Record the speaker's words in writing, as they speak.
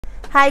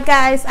Hi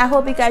guys, I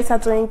hope you guys are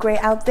doing great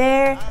out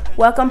there.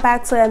 Welcome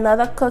back to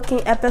another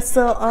cooking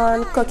episode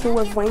on Cooking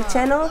with Winn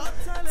channel.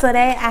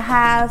 Today I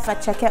have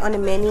attieke on the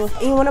menu.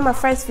 In one of my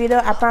first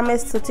videos, I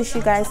promised to teach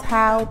you guys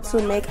how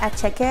to make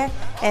attieke,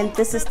 and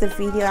this is the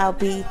video I'll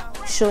be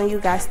showing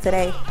you guys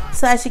today.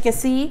 So as you can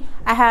see,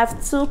 I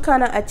have two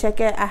kind of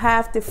attieke. I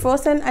have the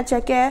frozen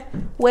attieke,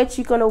 which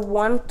you're gonna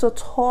want to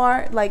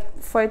thaw,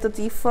 like for it to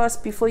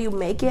defrost before you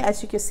make it.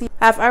 As you can see,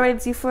 I've already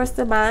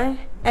defrosted mine,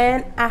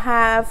 and I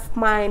have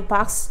my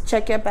box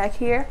attieke back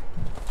here.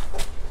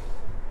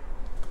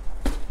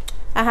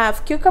 I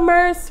have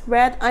cucumbers,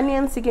 red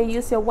onions, you can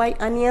use your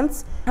white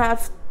onions. I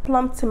have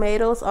plum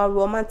tomatoes or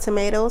Roman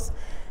tomatoes,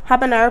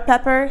 habanero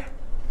pepper,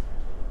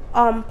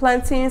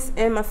 plantains,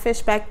 and my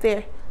fish back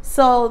there.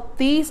 So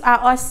these are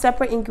all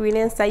separate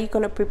ingredients that you're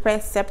going to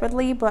prepare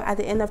separately, but at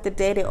the end of the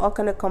day they're all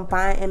going to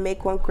combine and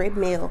make one great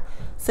meal.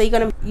 So you're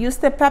going to use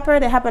the pepper,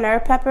 the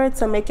habanero pepper,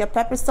 to make your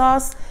pepper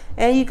sauce,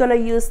 and you're going to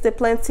use the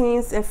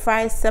plantains and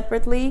fry it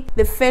separately.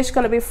 The fish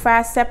going to be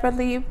fried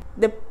separately,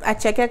 the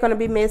attieke going to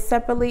be made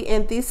separately,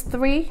 and these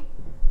three,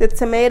 the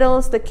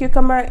tomatoes, the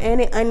cucumber,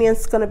 and the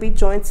onions, going to be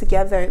joined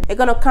together. It's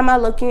going to come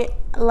out looking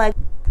like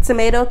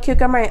tomato,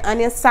 cucumber, and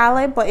onion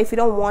salad, but if you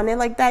don't want it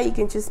like that, you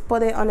can just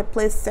put it on a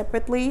plate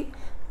separately.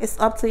 It's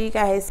up to you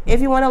guys.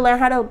 If you want to learn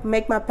how to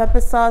make my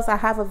pepper sauce, I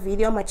have a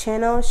video on my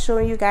channel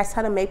showing you guys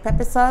how to make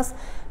pepper sauce.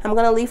 I'm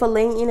gonna leave a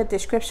link in the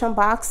description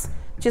box.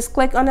 Just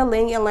click on the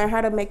link and learn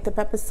how to make the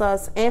pepper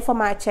sauce. And for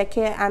my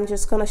attieke, I'm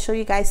just gonna show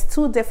you guys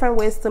two different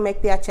ways to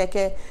make the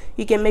attieke.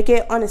 You can make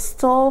it on a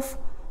stove,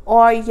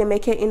 or you can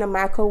make it in a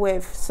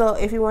microwave. So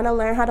if you want to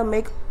learn how to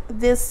make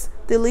this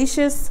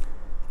delicious,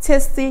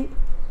 tasty,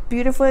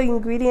 beautiful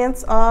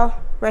ingredients or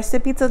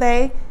recipe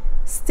today,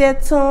 stay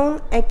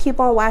tuned and keep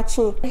on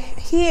watching.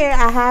 Here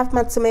I have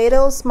my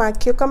tomatoes, my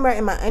cucumber,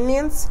 and my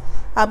onions.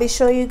 I'll be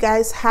showing you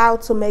guys how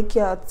to make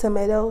your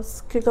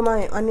tomatoes, cucumber,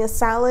 and onion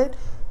salad,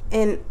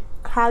 and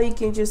how you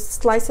can just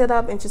slice it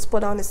up and just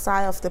put it on the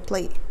side of the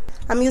plate.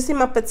 I'm using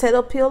my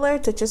potato peeler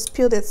to just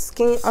peel the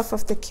skin off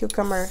of the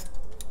cucumber.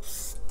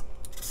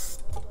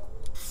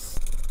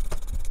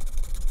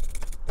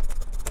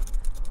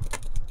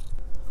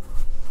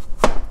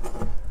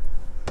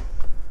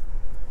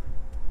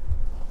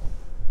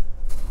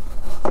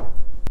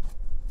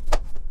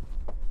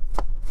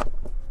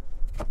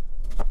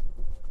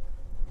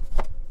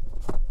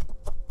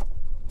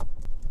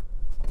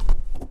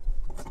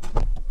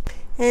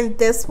 And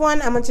this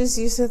one, I'm gonna just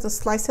use it to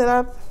slice it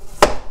up.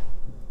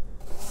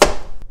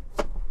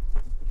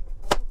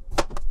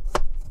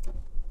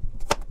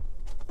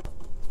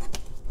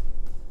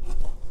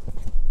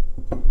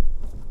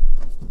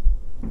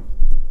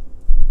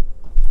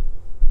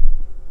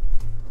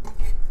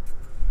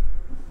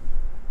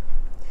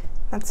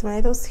 My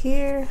tomatoes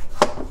here.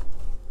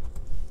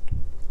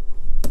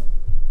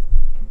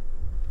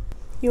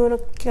 You wanna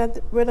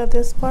get rid of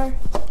this part?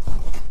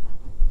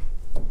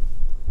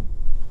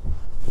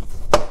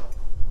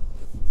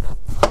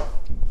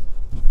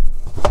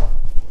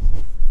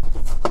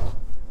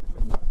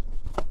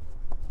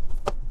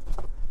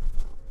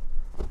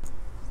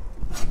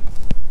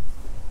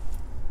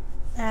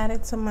 Add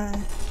it to my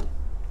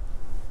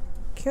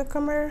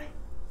cucumber,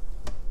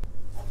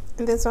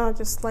 and this one I'll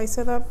just slice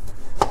it up.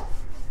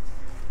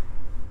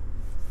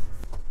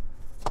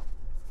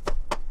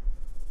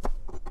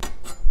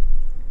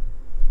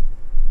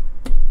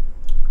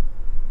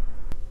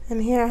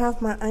 And here I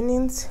have my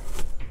onions.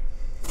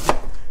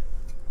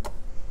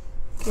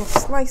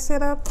 Just slice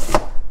it up.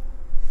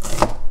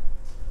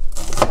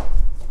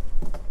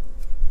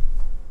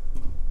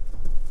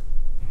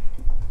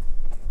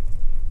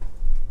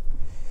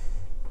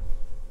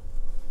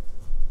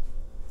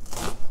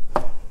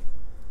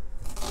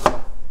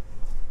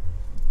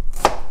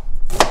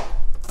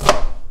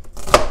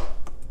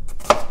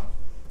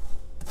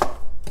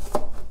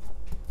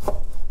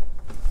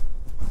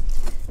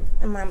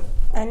 And my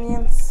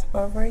onions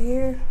over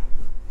here.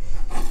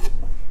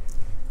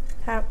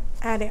 Have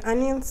added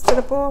onions to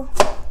the bowl.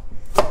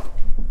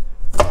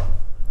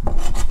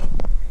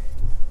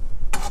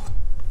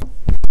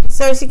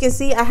 So as you can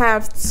see, I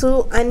have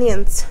two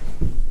onions,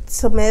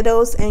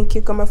 tomatoes, and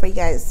cucumber for you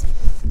guys.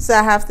 So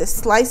I have the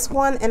sliced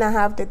one and I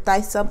have the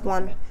diced up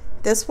one.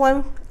 This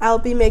one I'll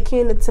be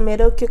making the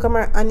tomato,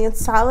 cucumber, onion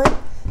salad,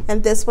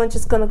 and this one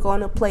just gonna go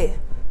on a plate.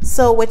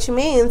 So which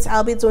means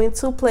I'll be doing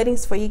two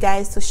platings for you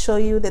guys to show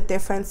you the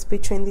difference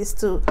between these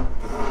two.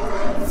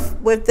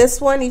 With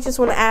this one, you just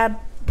want to add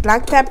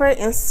black pepper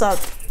and salt.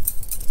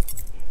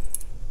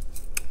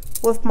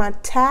 With my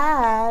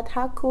Tad,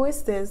 how cool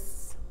is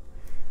this?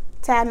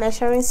 Tad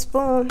measuring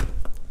spoon.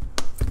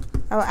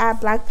 I'll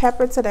add black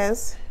pepper to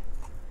this.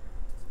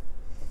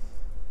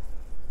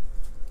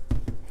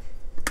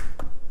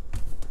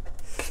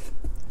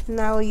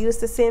 Now I'll use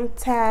the same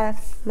Tad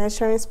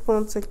measuring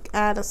spoon to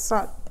add a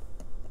salt.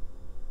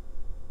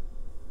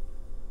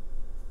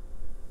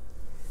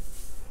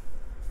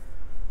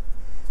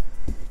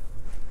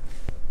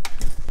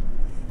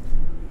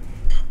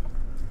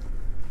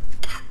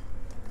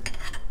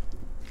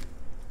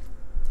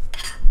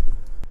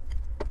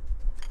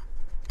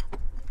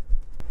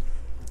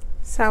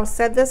 So I'll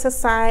set this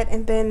aside,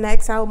 and then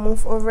next I'll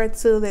move over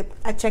to the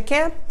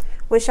attieke,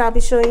 which I'll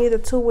be showing you the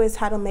 2 ways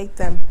how to make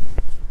them.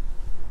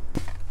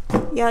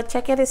 Your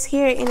attieke is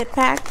here in a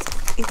pack.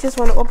 You just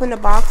want to open the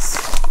box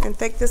and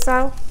take this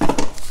out.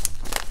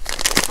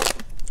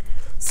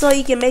 So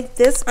you can make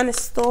this on a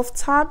stove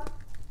top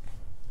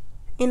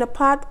in a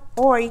pot,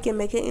 or you can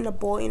make it in a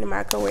bowl in the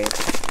microwave.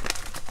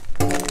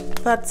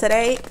 But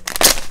today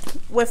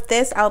with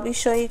this, I'll be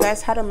showing you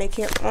guys how to make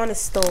it on a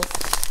stove.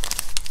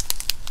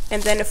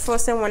 And then the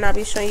frozen one, I'll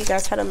be showing you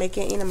guys how to make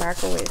it in the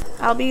microwave.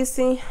 I'll be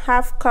using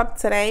 1/2 cup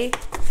today.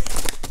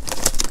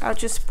 I'll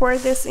just pour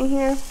this in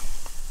here.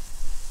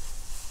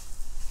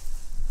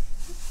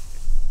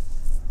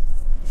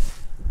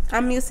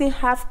 I'm using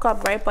 1/2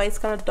 cup, right? But it's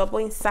gonna double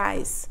in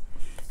size.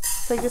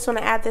 So you just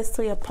wanna add this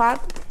to your pot.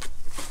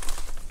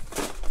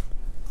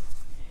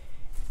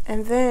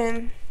 And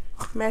then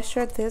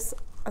measure this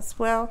as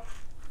well.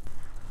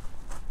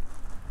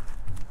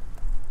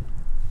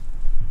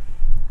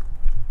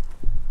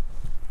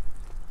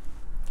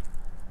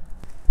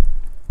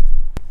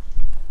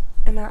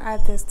 And I'll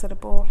add this to the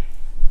bowl.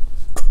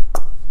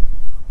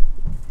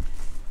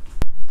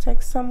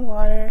 Take some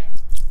water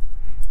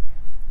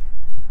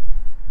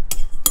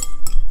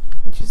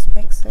and just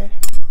mix it.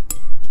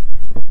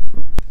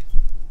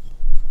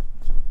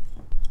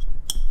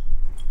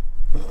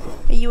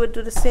 And you would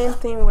do the same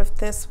thing with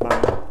this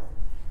one.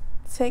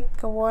 Take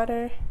the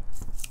water.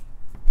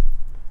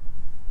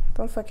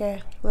 Don't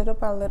forget, little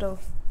by little.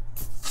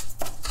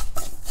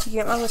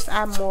 You can always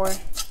add more.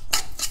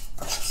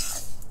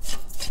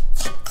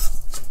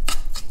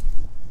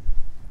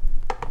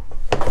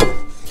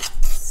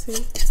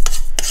 See?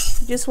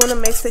 You just want to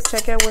mix the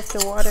chicken with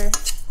the water.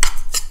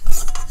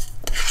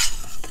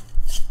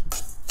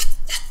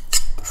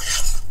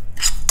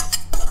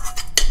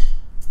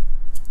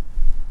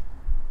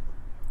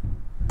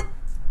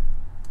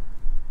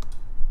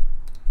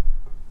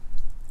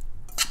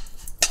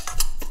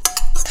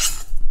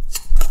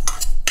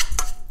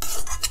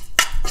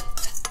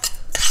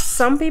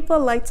 Some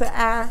people like to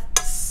add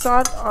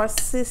salt or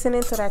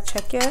seasoning to that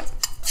chicken.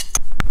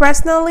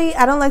 Personally,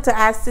 I don't like to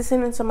add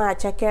seasoning to my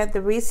attieke.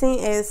 The reason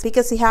is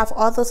because you have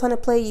all those on the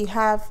plate. You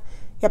have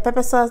your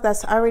pepper sauce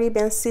that's already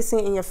been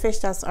seasoned and your fish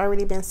that's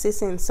already been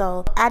seasoned.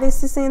 So adding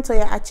seasoning to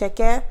your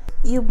attieke,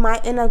 you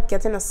might end up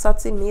getting a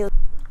salty meal.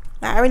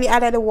 I already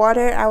added the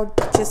water. I'll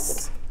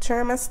just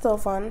turn my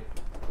stove on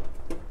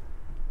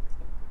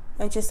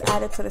and just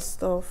add it to the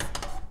stove.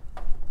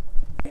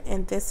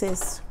 And this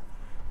is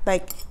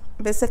like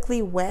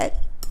basically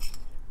wet.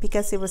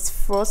 Because it was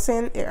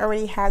frozen, it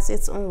already has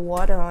its own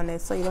water on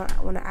it, so you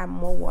don't want to add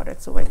more water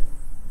to it.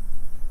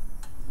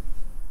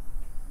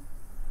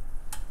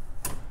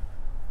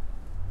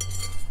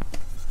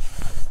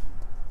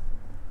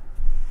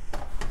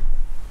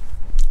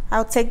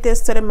 I'll take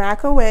this to the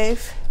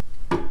microwave.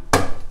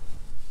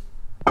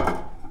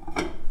 And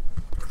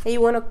you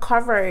want to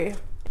cover it.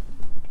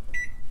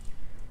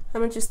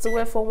 I'm going to just do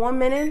it for 1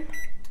 minute.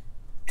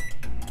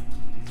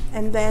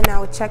 And then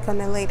I'll check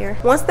on it later.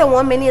 Once the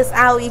 1 minute is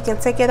out, you can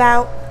take it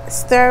out,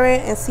 stir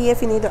it, and see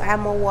if you need to add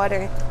more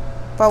water.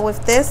 But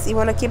with this, you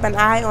want to keep an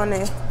eye on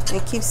it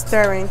and keep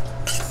stirring.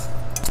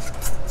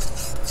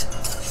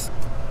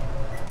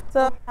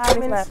 So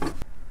I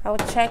will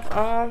check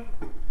on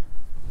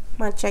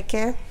my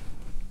chicken.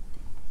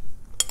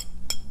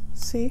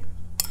 See?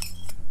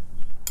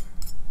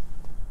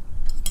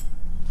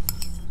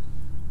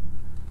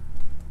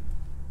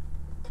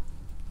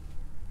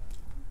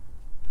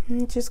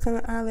 I'm just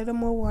gonna add a little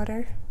more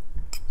water.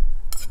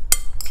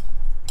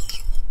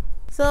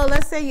 So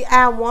let's say you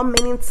add 1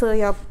 minute to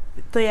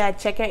your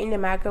chicken in the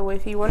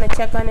microwave. You want to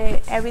check on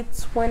it every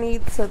 20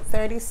 to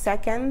 30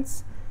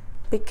 seconds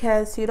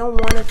because you don't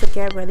want it to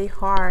get really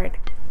hard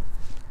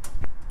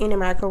in the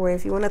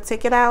microwave. You want to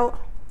take it out,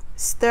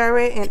 stir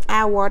it, and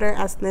add water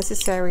as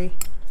necessary,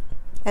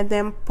 and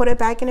then put it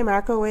back in the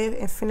microwave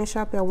and finish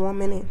up your 1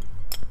 minute.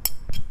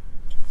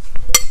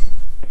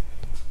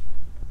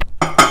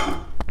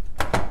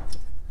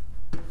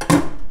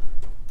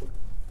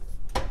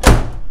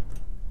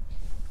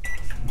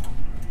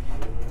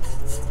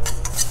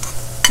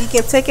 You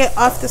can take it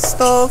off the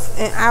stove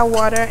and add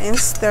water and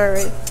stir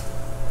it.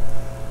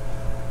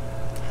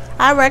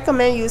 I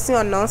recommend using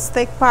a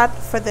non-stick pot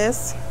for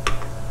this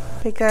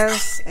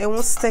because it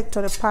won't stick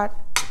to the pot.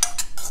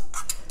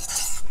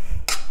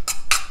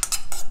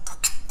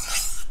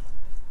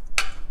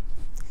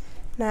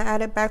 Now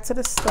add it back to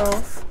the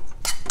stove.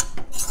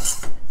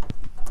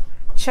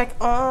 Check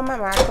on my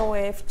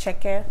microwave,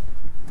 check it.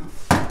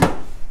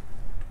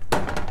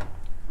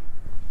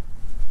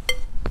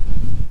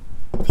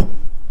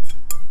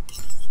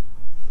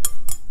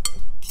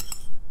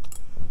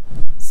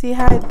 See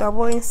how it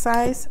doubled in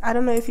size? I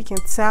don't know if you can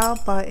tell,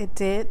 but it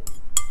did.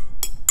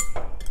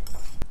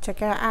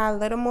 Check out, add a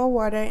little more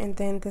water, and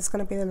then this is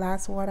gonna be the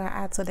last water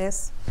I add to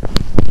this.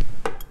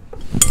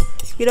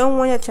 You don't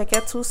want your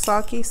chicken too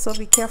soggy, so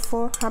be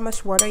careful how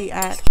much water you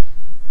add.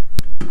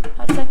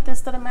 I'll take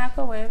this to the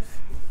microwave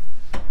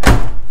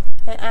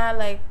and add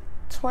like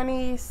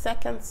 20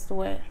 seconds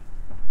to it.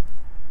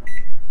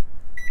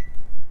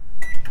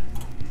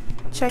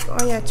 Check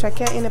on your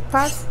chicken in the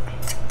pot.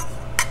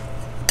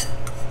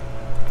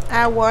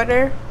 Add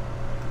water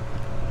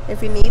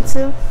if you need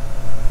to,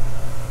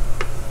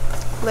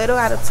 little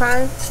at a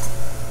time.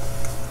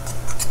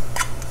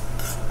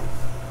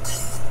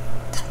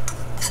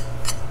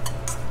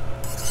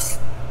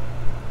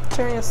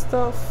 Turn your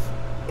stove.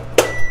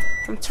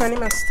 I'm turning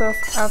my stove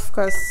off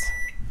because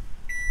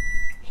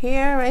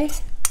here,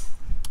 right,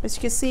 as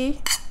you can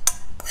see,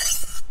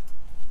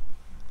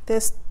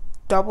 this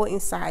double in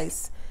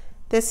size.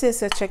 This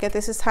is a chicken.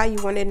 This is how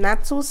you want it,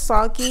 not too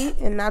soggy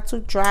and not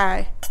too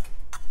dry.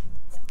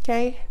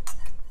 Okay,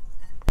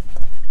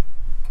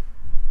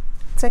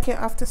 take it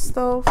off the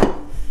stove.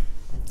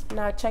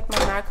 Now check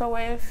my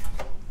microwave.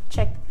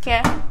 Check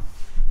it.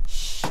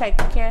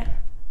 Check it.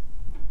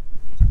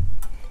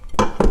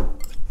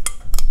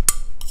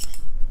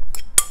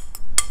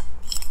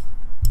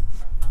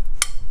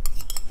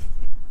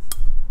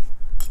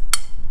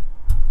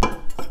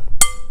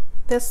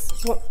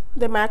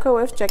 The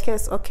microwave jacket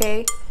is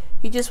okay.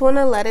 You just want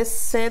to let it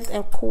sit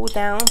and cool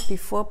down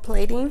before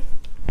plating.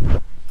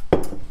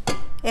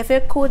 If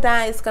it cool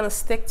down, it's gonna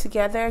stick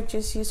together.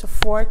 Just use a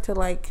fork to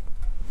like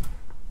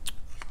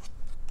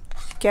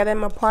get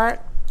them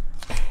apart,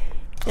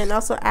 and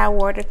also add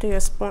water to your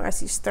spoon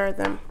as you stir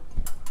them.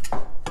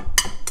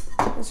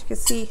 As you can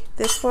see,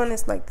 this one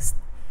is like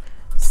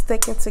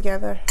sticking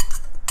together.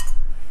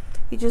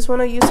 You just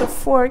want to use a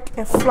fork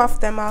and fluff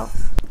them out.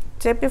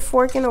 Dip your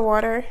fork in the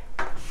water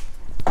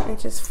and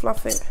just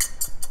fluff it.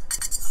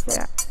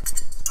 Yeah.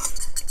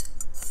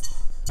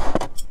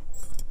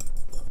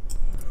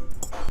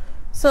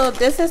 So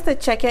this is the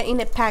chicken in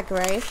the pack,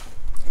 right?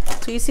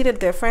 So you see the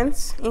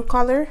difference in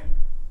color.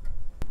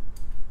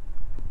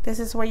 This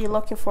is what you're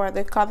looking for,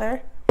 the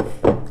color,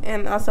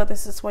 and also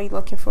this is what you're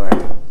looking for.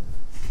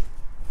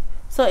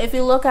 So if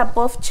you look at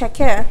both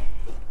chicken,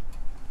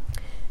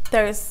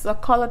 there's a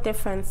color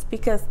difference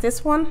because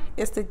this one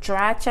is the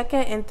dry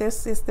chicken and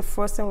this is the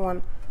frozen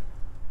one.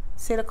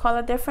 See the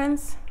color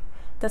difference?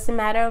 Doesn't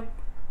matter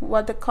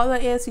what the color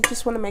is, you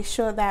just want to make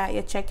sure that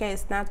your chicken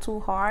is not too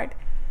hard,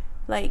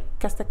 like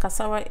because the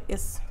cassava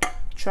is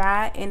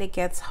dry and it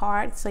gets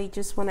hard, so you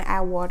just want to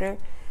add water.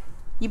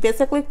 You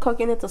basically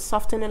cooking it to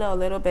soften it a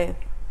little bit.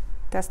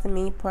 That's the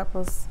main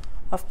purpose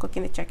of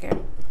cooking the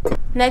chicken.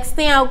 Next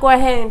thing, I'll go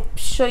ahead and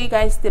show you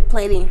guys the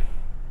plating.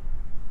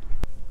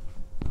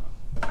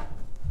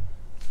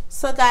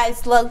 So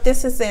guys, look,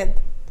 this is it.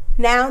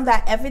 Now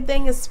that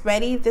everything is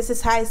ready, this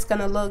is how it's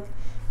gonna look.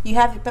 You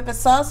have your pepper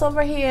sauce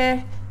over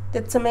here,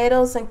 the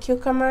tomatoes and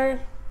cucumber,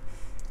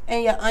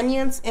 and your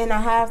onions, and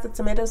I have the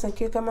tomatoes and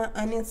cucumber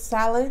onion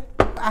salad.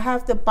 I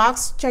have the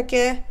boxed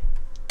chicken,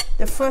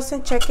 the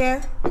frozen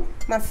chicken,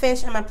 my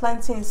fish, and my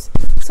plantains.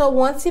 So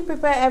once you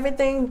prepare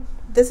everything,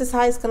 this is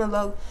how it's gonna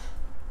look.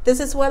 This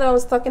is what I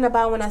was talking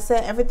about when I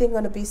said everything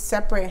gonna be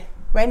separate.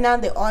 Right now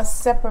they're all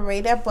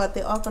separated, but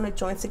they're all gonna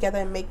join together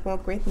and make one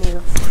great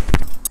meal.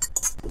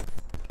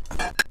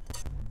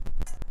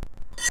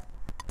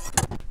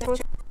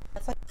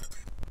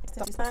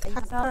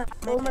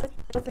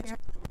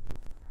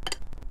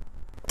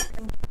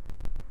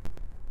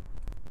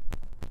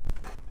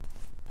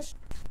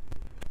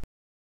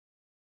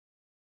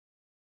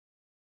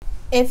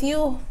 If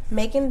you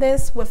making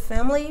this with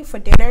family for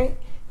dinner,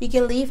 you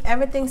can leave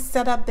everything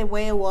set up the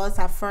way it was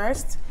at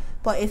first.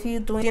 But if you're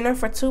doing dinner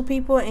for 2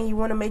 people and you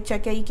want to make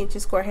chicken, you can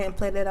just go ahead and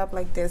plate it up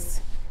like this.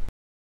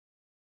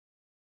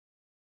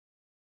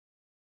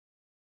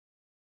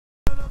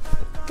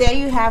 There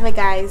you have it,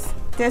 guys.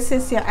 This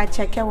is your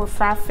Attieke with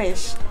fried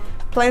fish,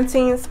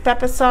 plantains,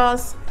 pepper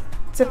sauce,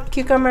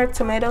 cucumber,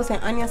 tomatoes,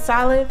 and onion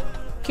salad,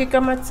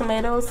 cucumber,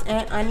 tomatoes,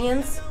 and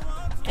onions,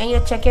 and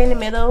your chicken in the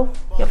middle,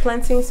 your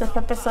plantains, your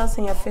pepper sauce,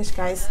 and your fish,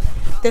 guys.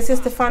 This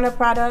is the final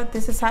product.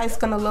 This is how it's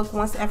gonna look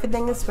once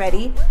everything is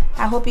ready.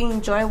 I hope you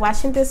enjoy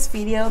watching this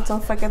video.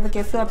 Don't forget to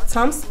give it a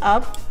thumbs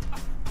up,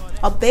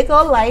 a big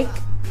old like,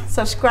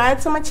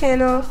 subscribe to my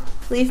channel,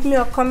 leave me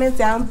a comment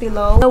down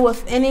below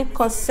with any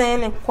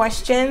concern and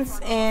questions,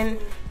 and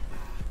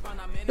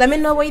let me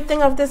know what you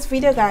think of this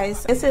video,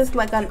 guys. This is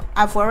like an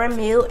Ivorian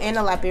meal and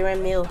a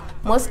Liberian meal.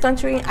 Most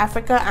country in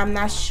Africa, I'm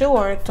not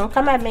sure, don't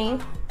come at me,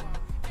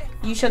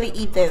 usually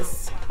eat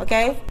this.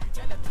 Okay,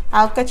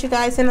 I'll catch you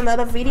guys in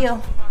another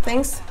video.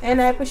 Thanks, and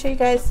I appreciate you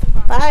guys.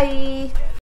 Bye.